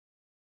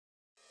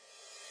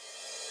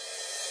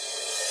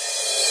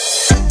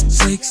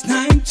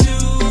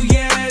692,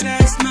 yeah,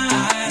 that's my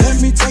island.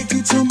 Let me take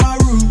you to my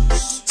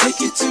roots, take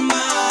you to my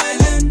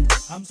island.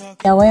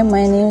 Yahweh,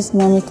 my name is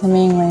Mommy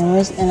Kameng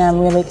Ramos, and I'm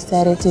really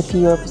excited to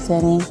be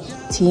representing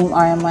Team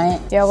RMI.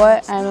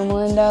 Yahweh, I'm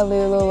Melinda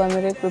Lulu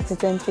Limited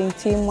representing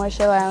Team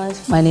Marshall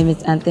Islands. My name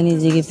is Anthony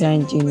Ziggy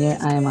Parent Jr.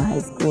 I am a high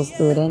school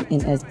student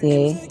in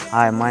SDA.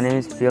 Hi, my name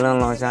is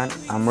Philan Lozan.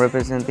 I'm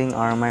representing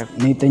RMI.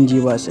 Nathan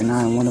Jiwas, and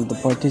I am one of the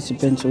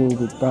participants who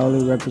will be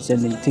proudly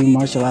representing Team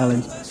Marshall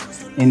Islands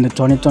in the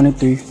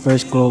 2023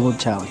 First Global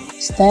Challenge.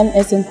 STEM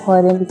is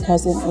important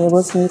because it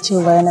enables me to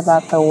learn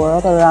about the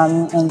world around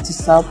me and to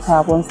solve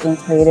problems in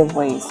creative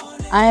ways.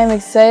 I am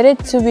excited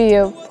to be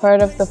a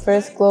part of the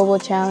First Global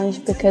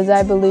Challenge because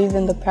I believe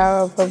in the power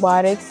of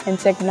robotics and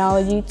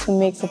technology to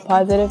make a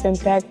positive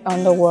impact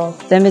on the world.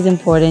 STEM is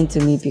important to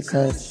me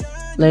because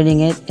learning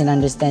it and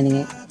understanding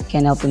it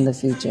can help in the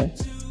future,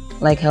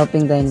 like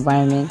helping the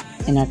environment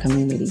and our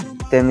community.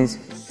 STEM is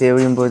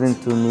very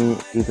important to me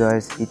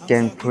because it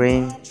can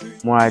bring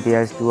more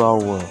ideas to our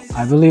world.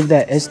 I believe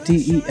that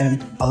STEM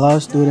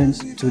allows students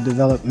to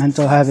develop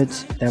mental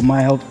habits that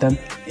might help them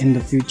in the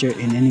future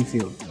in any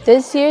field.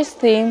 This year's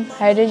theme,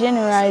 Hydrogen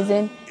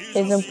Horizon,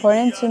 is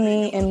important to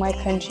me and my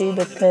country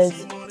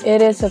because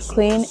it is a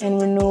clean and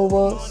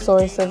renewable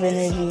source of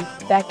energy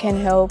that can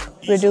help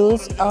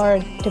reduce our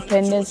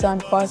dependence on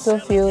fossil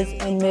fuels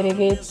and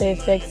mitigate the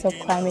effects of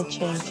climate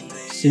change.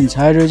 Since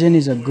hydrogen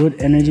is a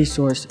good energy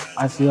source,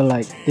 I feel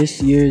like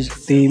this year's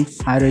theme,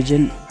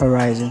 Hydrogen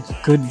Horizons,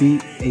 could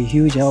be a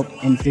huge help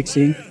in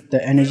fixing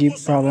the energy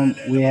problem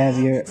we have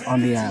here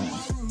on the island.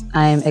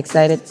 I am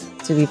excited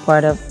to be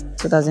part of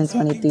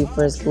 2023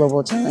 First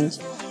Global Challenge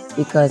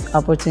because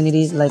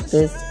opportunities like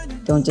this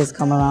don't just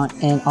come around,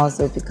 and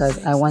also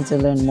because I want to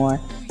learn more,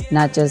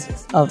 not just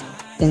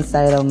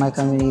inside of my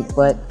community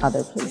but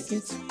other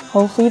places.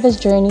 Hopefully this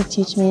journey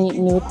teach me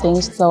new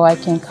things so I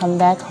can come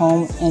back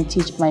home and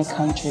teach my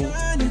country.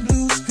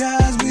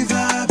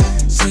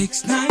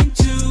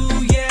 692.